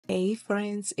Hey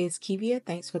friends, it's Kevia.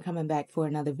 Thanks for coming back for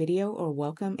another video, or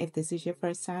welcome if this is your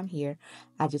first time here.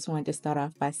 I just wanted to start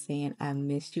off by saying I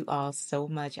missed you all so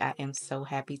much. I am so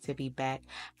happy to be back.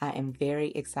 I am very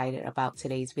excited about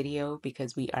today's video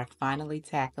because we are finally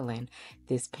tackling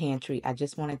this pantry. I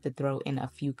just wanted to throw in a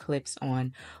few clips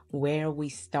on where we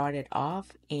started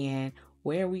off and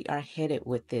where we are headed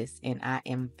with this, and I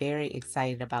am very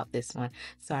excited about this one.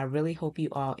 So I really hope you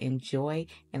all enjoy,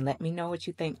 and let me know what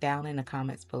you think down in the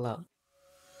comments below.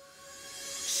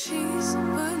 She's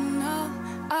putting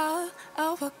all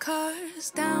of her cards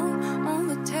down on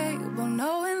the table,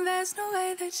 knowing there's no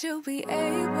way that you'll be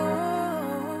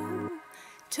able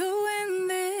to win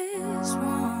this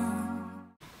one.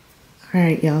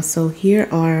 Alright y'all, so here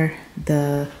are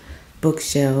the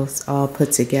bookshelves all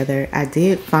put together. I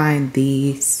did find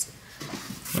these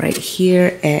right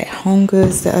here at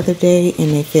HomeGoods the other day, and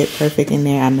they fit perfect in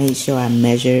there. I made sure I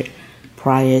measured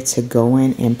prior to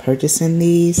going and purchasing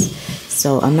these,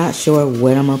 so I'm not sure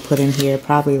what I'm gonna put in here.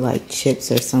 Probably like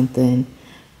chips or something,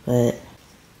 but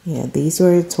yeah, these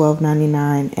were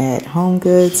 $12.99 at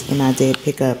HomeGoods, and I did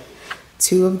pick up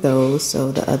 2 of those,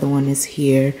 so the other one is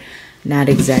here. Not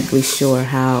exactly sure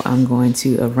how I'm going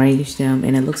to arrange them,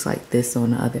 and it looks like this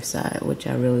on the other side, which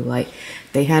I really like.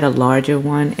 They had a larger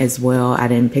one as well. I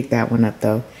didn't pick that one up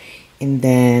though. And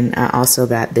then I also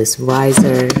got this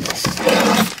riser,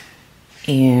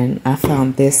 and I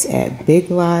found this at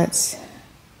Big Lots,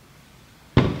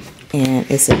 and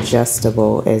it's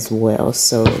adjustable as well,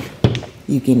 so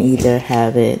you can either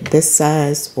have it this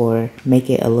size or make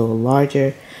it a little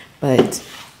larger. But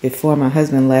before my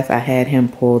husband left, I had him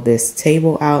pull this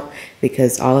table out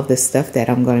because all of the stuff that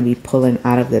I'm going to be pulling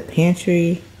out of the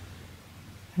pantry,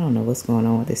 I don't know what's going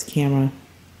on with this camera.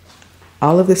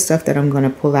 All of the stuff that I'm going to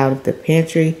pull out of the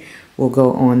pantry will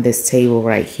go on this table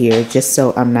right here, just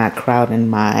so I'm not crowding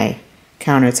my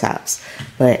countertops.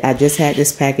 But I just had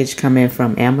this package come in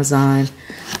from Amazon.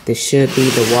 This should be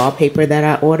the wallpaper that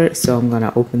I ordered, so I'm going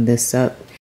to open this up.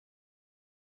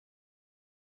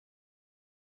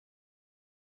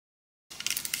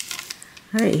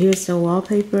 Alright, here's the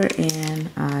wallpaper, and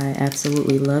I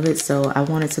absolutely love it. So I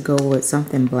wanted to go with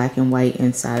something black and white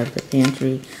inside of the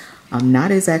pantry. I'm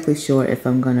not exactly sure if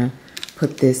I'm gonna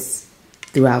put this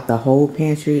throughout the whole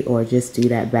pantry or just do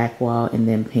that back wall and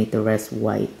then paint the rest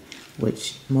white,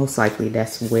 which most likely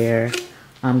that's where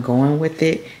I'm going with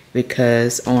it,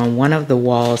 because on one of the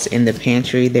walls in the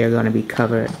pantry they're going to be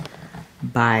covered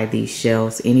by these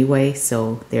shelves anyway,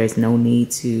 so there's no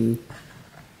need to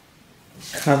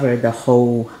cover the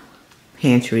whole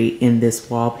pantry in this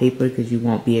wallpaper because you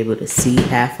won't be able to see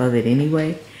half of it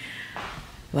anyway.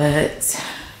 But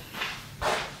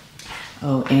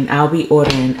oh, and I'll be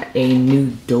ordering a new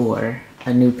door,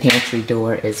 a new pantry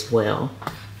door as well.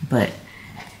 But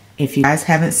if you guys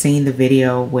haven't seen the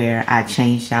video where I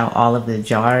changed out all of the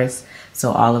jars,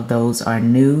 so all of those are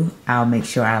new, I'll make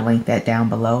sure I link that down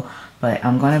below. But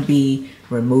I'm going to be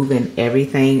removing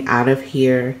everything out of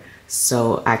here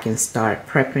so I can start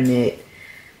prepping it,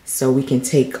 so we can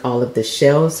take all of the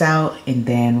shelves out, and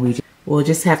then we'll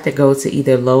just have to go to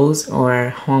either Lowe's or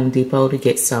Home Depot to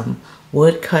get some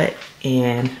wood cut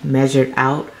and measured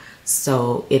out,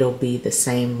 so it'll be the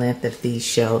same length of these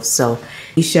shelves. So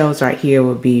these shelves right here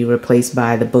will be replaced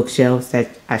by the bookshelves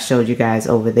that I showed you guys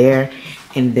over there,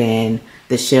 and then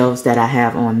the shelves that I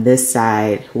have on this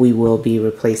side we will be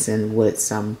replacing with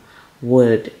some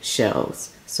wood shelves.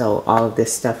 So all of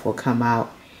this stuff will come out,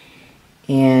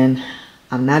 and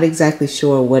I'm not exactly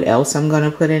sure what else I'm going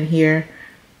to put in here,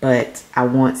 but I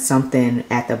want something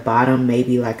at the bottom,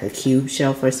 maybe like a cube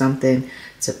shelf or something,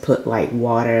 to put like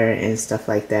water and stuff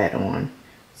like that on.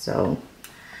 So,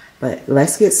 but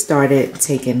let's get started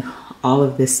taking all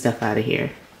of this stuff out of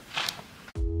here.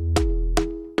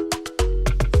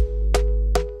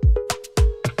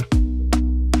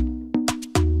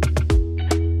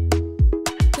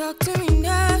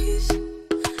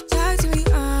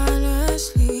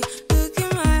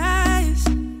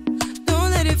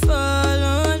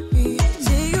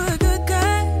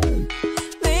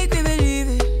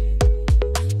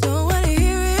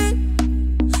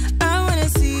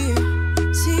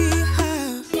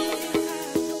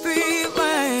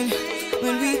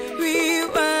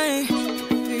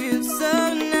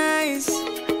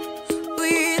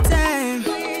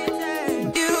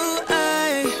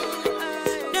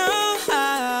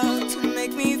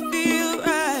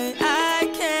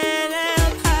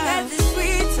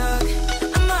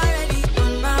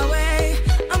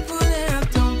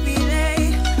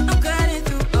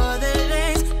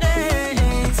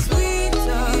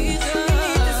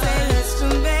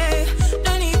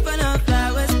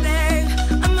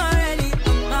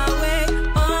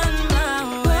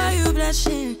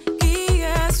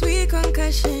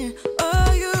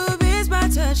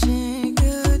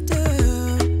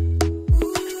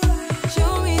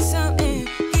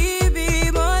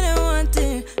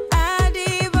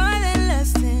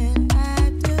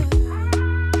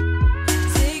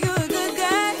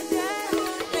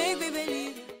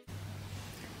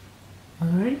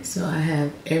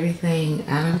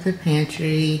 everything out of the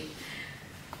pantry.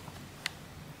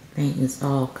 I think it's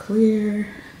all clear.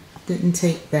 Didn't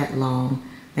take that long.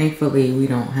 Thankfully, we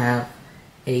don't have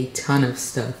a ton of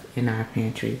stuff in our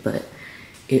pantry, but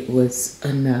it was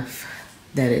enough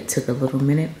that it took a little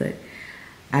minute. But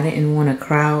I didn't want to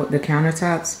crowd the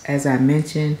countertops. As I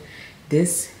mentioned,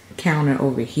 this counter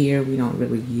over here, we don't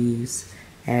really use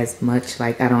as much.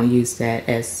 Like, I don't use that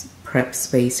as prep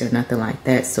space or nothing like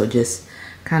that. So just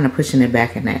kind of pushing it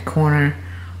back in that corner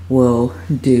will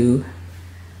do.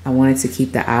 I wanted to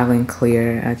keep the island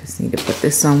clear. I just need to put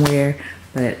this somewhere.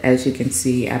 But as you can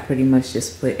see, I pretty much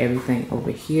just put everything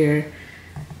over here.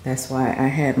 That's why I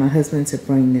had my husband to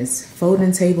bring this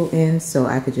folding table in so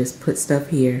I could just put stuff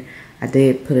here. I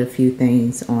did put a few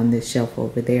things on this shelf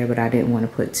over there, but I didn't want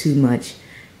to put too much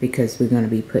because we're going to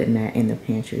be putting that in the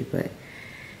pantry. But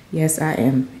yes, I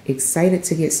am excited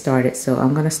to get started. So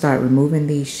I'm going to start removing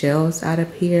these shelves out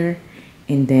of here.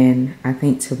 And then I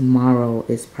think tomorrow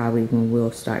is probably when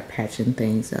we'll start patching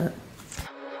things up.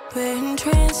 We're in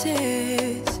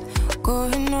trances,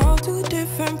 going off to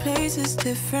different places,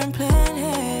 different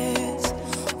planets.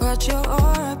 Watch your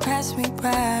aura pass me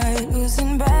by,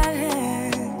 losing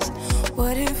balance.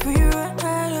 What if we run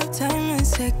out of time and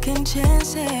second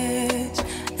chances?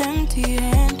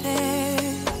 Empty-handed.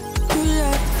 You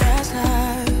like the fast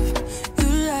life, you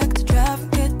like to drive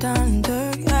and get down and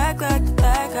dirty, act like the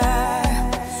bad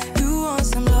guy. You want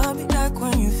some love, be like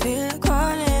when you feel like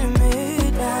calling at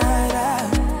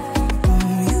midnight.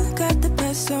 You got the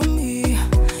best of me,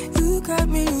 you got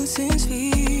me losing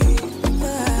sleep.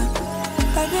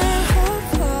 I've been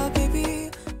hopeful,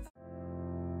 baby.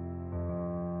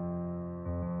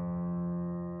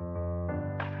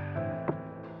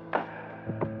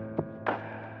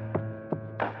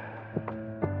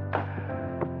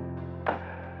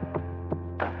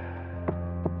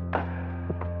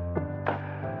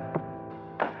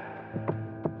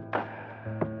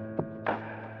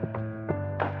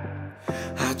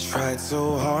 I tried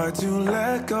so hard to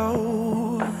let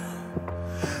go,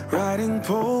 writing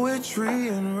poetry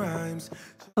and rhymes.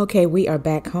 Okay, we are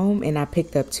back home and I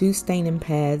picked up 2 staining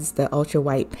pads, the ultra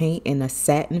white paint in a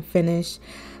satin finish,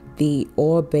 the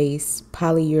oil-based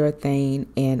polyurethane,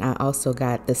 and I also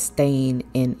got the stain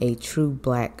in a true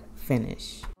black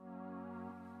finish.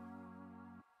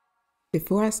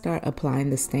 Before I start applying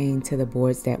the stain to the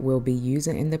boards that we'll be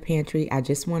using in the pantry, I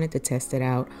just wanted to test it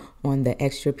out on the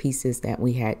extra pieces that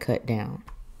we had cut down.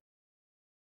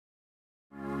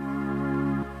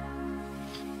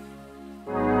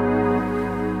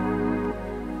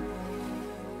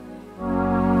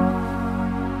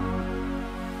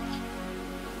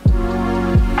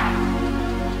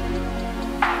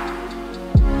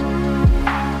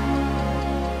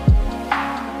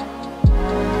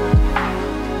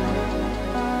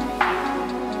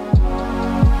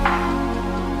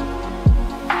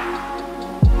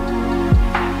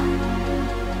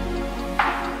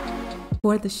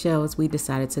 For the shelves, we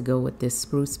decided to go with this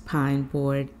spruce pine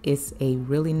board. It's a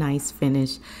really nice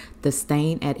finish. The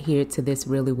stain adhered to this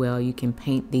really well. You can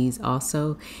paint these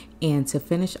also. And to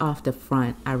finish off the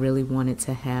front, I really wanted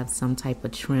to have some type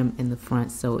of trim in the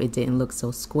front so it didn't look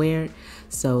so squared.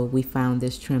 So we found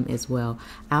this trim as well.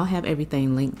 I'll have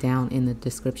everything linked down in the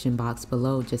description box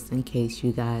below just in case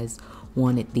you guys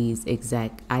wanted these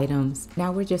exact items.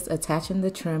 Now we're just attaching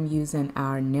the trim using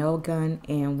our nail gun,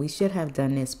 and we should have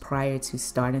done this prior to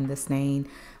starting the stain.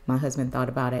 My husband thought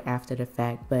about it after the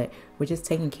fact, but we're just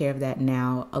taking care of that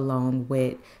now, along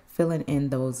with filling in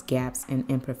those gaps and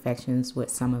imperfections with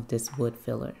some of this wood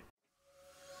filler.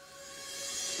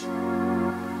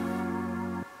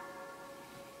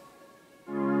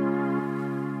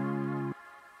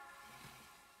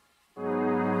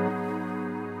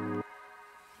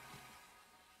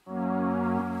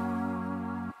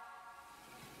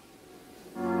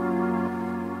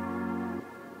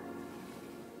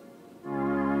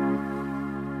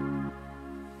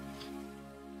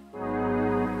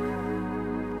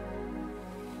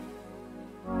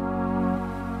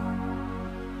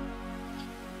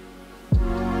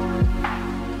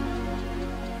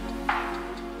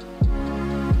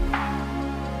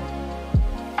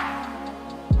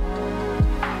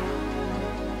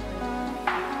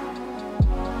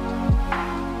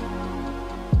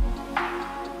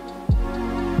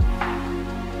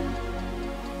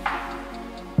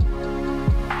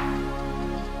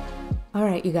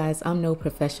 Alright you guys, I'm no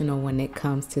professional when it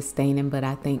comes to staining, but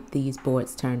I think these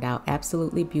boards turned out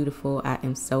absolutely beautiful. I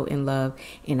am so in love,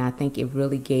 and I think it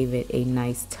really gave it a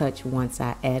nice touch once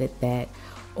I added that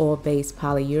oil-based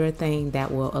polyurethane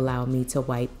that will allow me to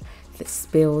wipe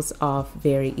spills off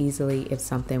very easily if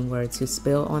something were to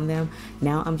spill on them.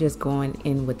 Now I'm just going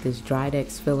in with this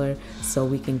Drydex filler so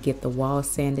we can get the walls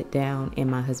sanded down and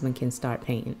my husband can start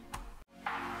painting.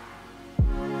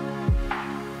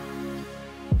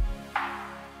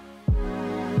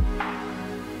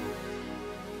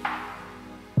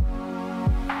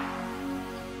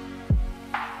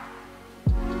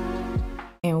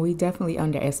 And we definitely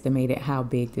underestimated how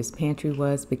big this pantry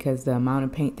was because the amount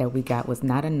of paint that we got was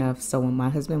not enough. So when my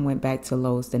husband went back to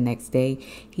Lowe's the next day,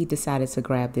 he decided to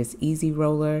grab this easy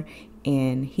roller,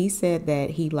 and he said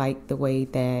that he liked the way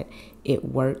that it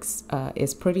works.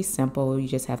 It's pretty simple. You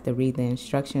just have to read the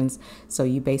instructions. So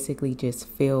you basically just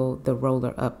fill the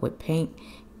roller up with paint,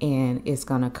 and it's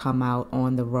gonna come out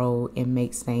on the roll and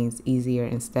makes things easier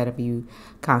instead of you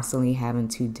constantly having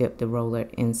to dip the roller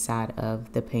inside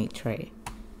of the paint tray.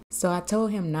 So I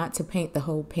told him not to paint the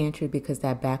whole pantry because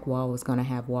that back wall was going to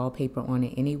have wallpaper on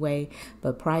it anyway.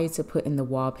 But prior to putting the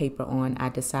wallpaper on, I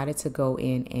decided to go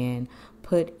in and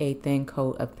put a thin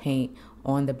coat of paint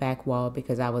on the back wall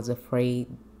because I was afraid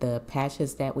the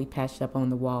patches that we patched up on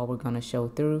the wall were going to show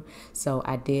through. So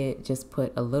I did just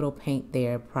put a little paint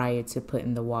there prior to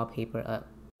putting the wallpaper up.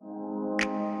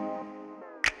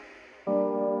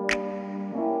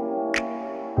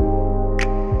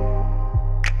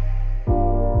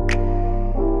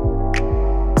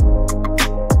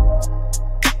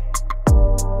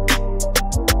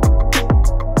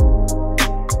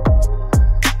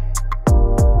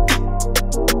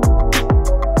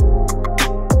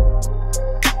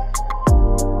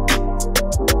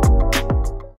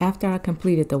 After I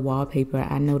completed the wallpaper,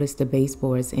 I noticed the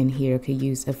baseboards in here could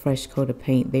use a fresh coat of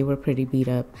paint. They were pretty beat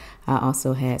up. I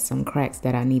also had some cracks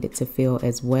that I needed to fill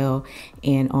as well.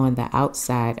 And on the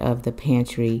outside of the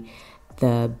pantry,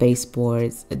 the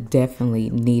baseboards definitely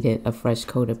needed a fresh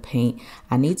coat of paint.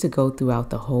 I need to go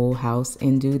throughout the whole house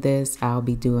and do this. I'll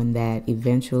be doing that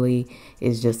eventually.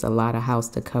 It's just a lot of house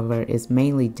to cover. It's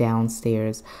mainly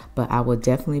downstairs, but I will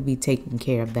definitely be taking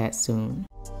care of that soon.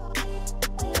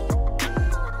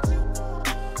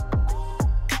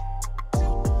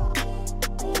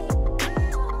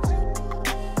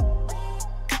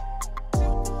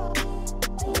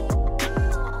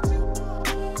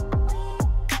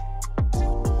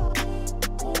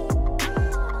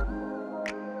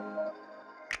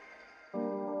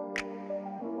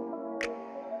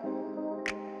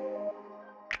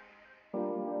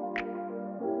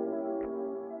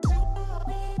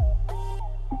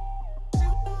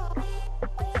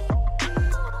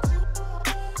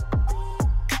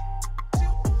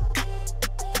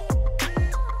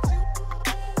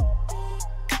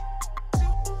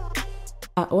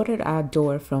 I ordered our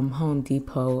door from Home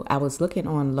Depot. I was looking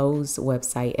on Lowe's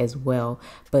website as well,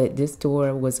 but this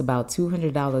door was about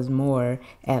 $200 more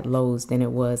at Lowe's than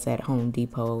it was at Home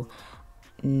Depot.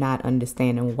 Not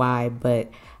understanding why, but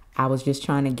I was just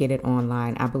trying to get it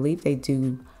online. I believe they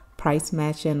do price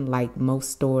matching like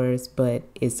most stores, but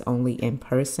it's only in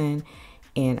person.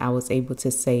 And I was able to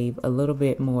save a little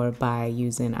bit more by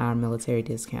using our military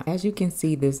discount. As you can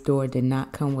see, this door did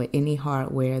not come with any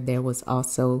hardware. There was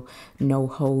also no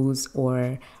hose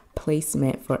or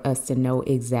placement for us to know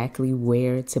exactly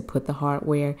where to put the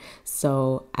hardware.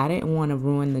 So I didn't want to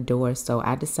ruin the door, so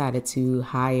I decided to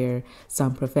hire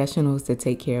some professionals to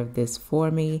take care of this for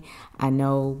me. I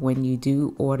know when you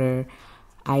do order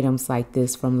items like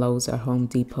this from Lowe's or Home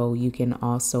Depot, you can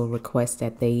also request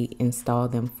that they install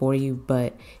them for you,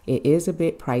 but it is a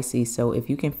bit pricey. So if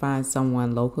you can find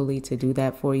someone locally to do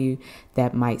that for you,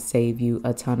 that might save you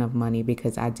a ton of money,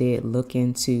 because I did look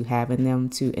into having them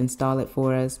to install it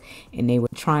for us and they were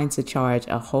trying to charge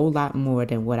a whole lot more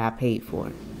than what I paid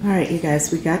for. All right, you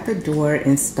guys, we got the door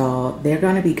installed. They're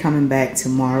going to be coming back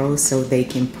tomorrow so they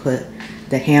can put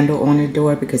the handle on the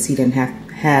door because he didn't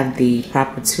have the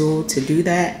proper tool to do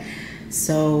that.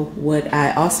 So what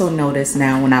I also noticed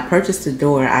now, when I purchased the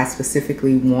door, I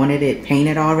specifically wanted it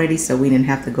painted already so we didn't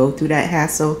have to go through that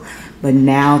hassle. But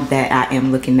now that I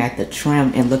am looking at the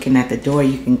trim and looking at the door,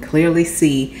 you can clearly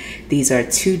see these are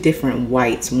two different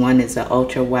whites. One is an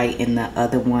ultra white and the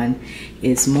other one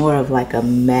is more of like a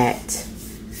matte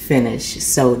finish.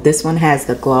 So this one has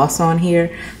the gloss on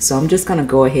here. So I'm just gonna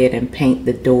go ahead and paint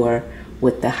the door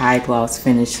with the high gloss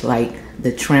finish like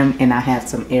the trim, and I have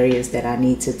some areas that I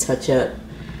need to touch up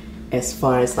as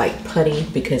far as like putty,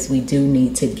 because we do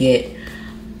need to get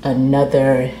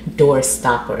another door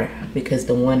stopper because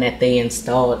the one that they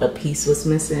installed, a piece was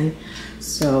missing.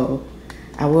 So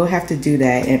I will have to do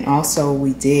that. And also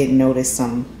we did notice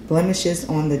some blemishes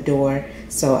on the door,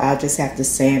 so I'll just have to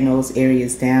sand those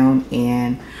areas down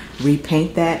and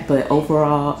repaint that. But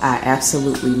overall, I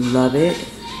absolutely love it.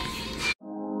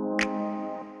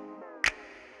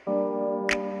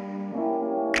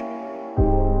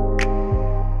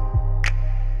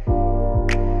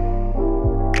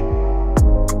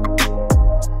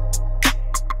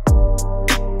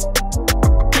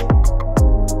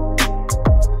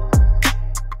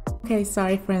 Okay,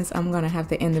 sorry friends, I'm gonna have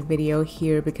to end the video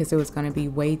here because it was gonna be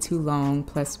way too long.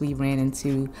 Plus we ran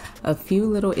into a few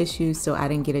little issues, so I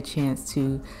didn't get a chance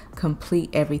to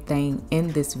complete everything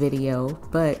in this video.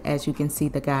 But as you can see,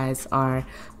 the guys are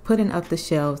putting up the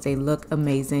shelves. They look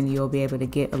amazing. You'll be able to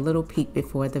get a little peek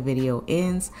before the video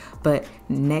ends. But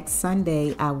next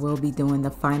Sunday, I will be doing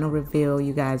the final reveal.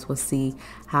 You guys will see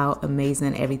how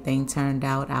amazing everything turned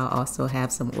out. I'll also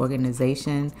have some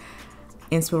organization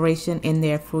inspiration in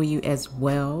there for you as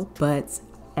well. But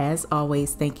as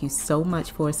always, thank you so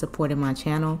much for supporting my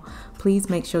channel. Please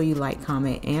make sure you like,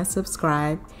 comment, and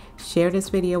subscribe. Share this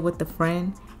video with a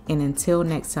friend. And until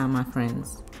next time, my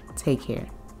friends, take care.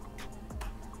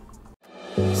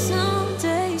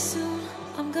 Someday soon,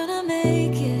 I'm gonna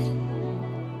make it.